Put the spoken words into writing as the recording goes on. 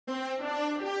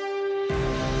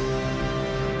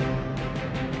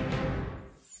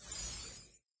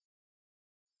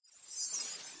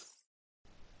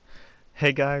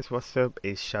Hey guys, what's up?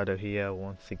 It's Shadow here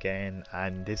once again,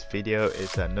 and this video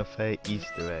is another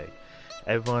Easter egg.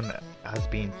 Everyone has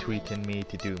been tweeting me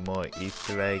to do more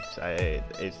Easter eggs.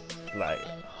 It's like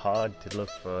hard to look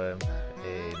for them,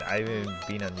 and I haven't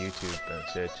been on YouTube and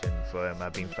searching for them.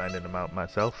 I've been finding them out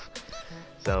myself.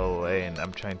 So and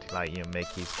I'm trying to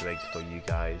make Easter eggs for you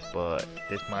guys, but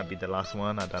this might be the last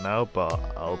one, I don't know, but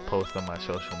I'll post on my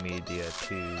social media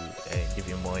to give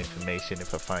you more information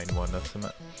if I find one or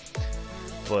something.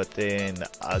 But then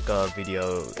I got a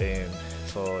video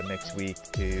for next week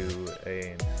to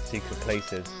secret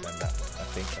places, and that I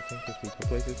think it's secret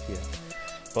places, yeah.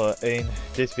 But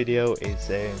this video is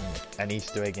an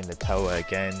Easter egg in the tower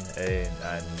again,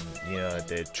 and you know,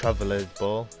 the traveler's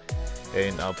ball.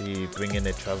 And I'll be bringing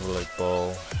the traveler's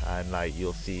ball, and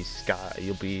you'll see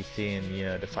you'll be seeing, you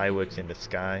know, the fireworks in the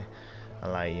sky,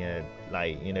 and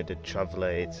you know, the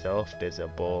traveler itself, there's a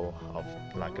ball of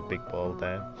a big ball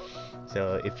there.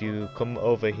 So if you come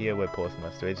over here where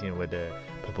Postmaster is, you know, where the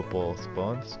purple ball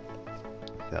spawns,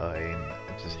 so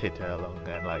just hit her along,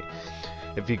 and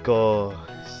if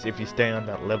you stay on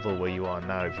that level where you are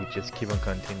now, if you just keep on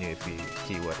continuing, if you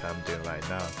see what I'm doing right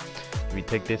now, if you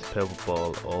take this purple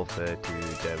ball over to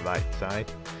the right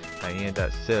side, and you know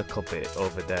that circle bit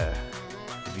over there,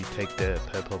 if you take the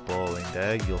purple ball in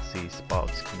there, you'll see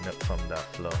sparks coming up from that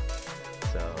floor.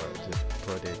 So just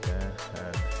put it there,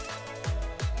 and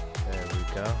there we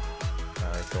go.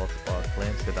 It's all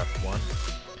sparkling, so that's one.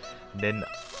 Then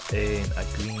a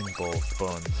green ball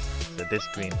spawns. So this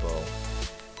green ball,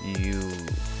 you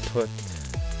put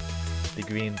the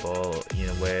green ball, you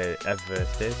know, wherever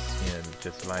it is, you know,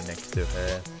 just right next to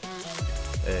her,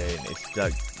 and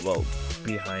it's well,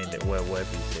 behind it, wherever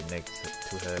you sit next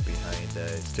to her, behind her,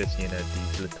 it's just, you know,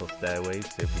 these little stairways.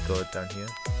 So if you go down here,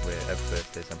 wherever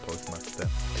it is on Postmaster,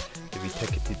 if you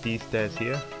take it to these stairs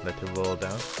here, let it roll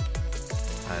down,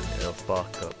 and it'll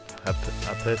spark up. A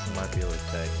person might be able to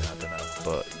take, I don't know,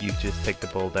 but you just take the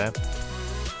ball there,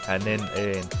 and then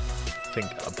I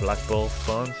think a black ball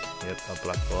spawns. Yep, a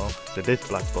black ball. So this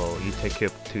black ball, you take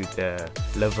it up to the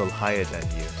level higher than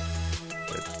you.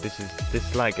 But this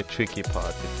is like a tricky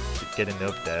part, it's getting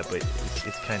up there, but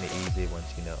it's kind of easy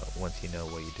once you know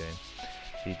what you're doing.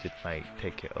 So you just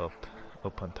take it up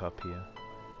on top here.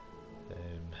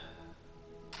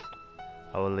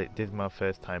 This is my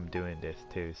first time doing this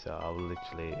too, so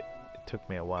it took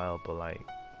me a while, but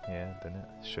yeah, done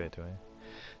it straight away.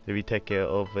 So we take it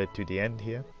over to the end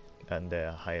here, and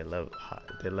the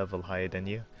level higher than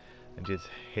you, and just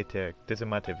hit it. Doesn't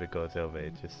matter if it goes over,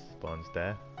 it just spawns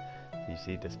there. You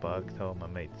see the sparks. Oh, my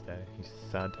mate's there, he's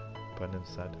sad, Brandon's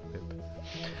sad.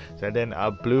 So then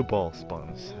our blue ball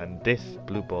spawns, and this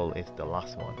blue ball is the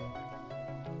last one.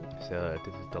 So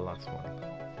this is the last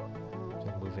one.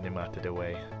 Just moving him out of the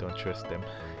way, don't trust him.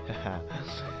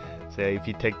 So if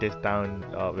you take this down,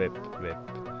 oh, rip.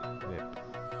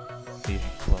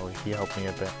 He helped me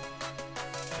a bit.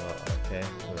 Oh, okay,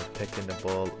 we're taking the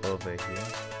ball over here,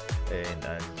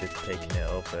 and just taking it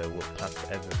over past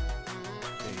Everett.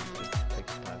 So you just take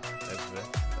it past Everett,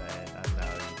 and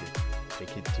now you just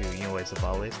take it to, you know, where's the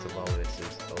ball is? The ball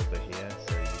is over here,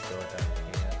 so you go down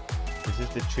here. This is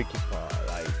the tricky part,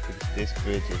 because this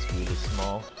bridge is really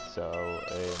small, so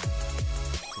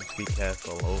just be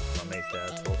careful. Oh, my mate's there,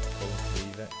 pull,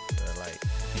 leave it. So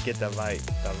if you get the right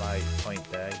point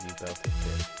there, you built it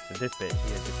in. So this bit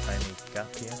here, this tiny gap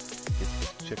here, just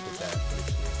chuck it there,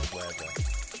 literally wherever.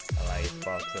 And it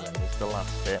sparks up, and it's the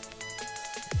last bit.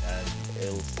 And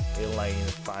it'll in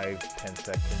 5-10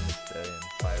 seconds,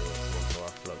 fireworks will go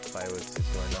off. Look, fireworks is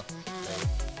going off. And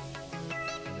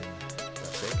then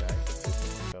that's it, guys. This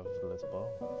is the traveler's ball.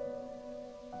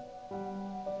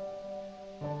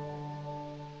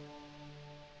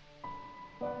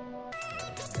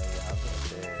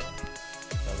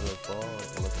 Ball,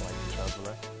 it looks like the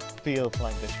traveler, feels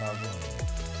like the traveler,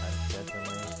 and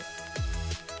definitely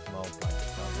smells like the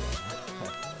traveler.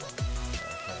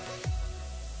 Okay.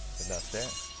 So that's it.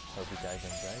 Hope you guys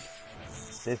enjoyed.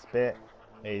 This bit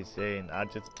is I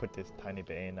just put this tiny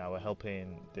bit in. I was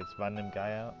helping this random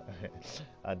guy out.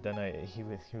 I don't know, he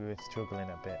was struggling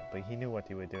a bit, but he knew what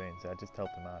he was doing, so I just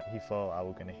helped him out. He thought I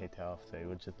was gonna hit it off, so he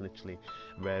was just literally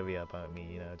wary about me,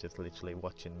 you know, just literally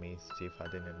watching me, see if I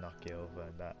didn't knock it over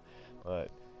and that. But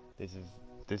this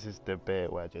is the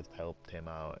bit where I just helped him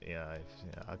out. You know,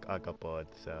 I got bored,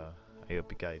 so I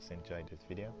hope you guys enjoyed this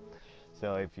video.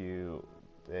 So if you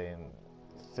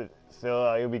So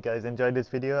I hope you guys enjoyed this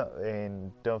video,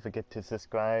 and don't forget to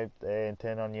subscribe and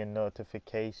turn on your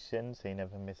notifications so you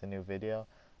never miss a new video,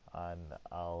 and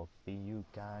I'll see you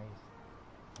guys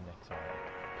next one.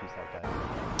 Peace out, guys.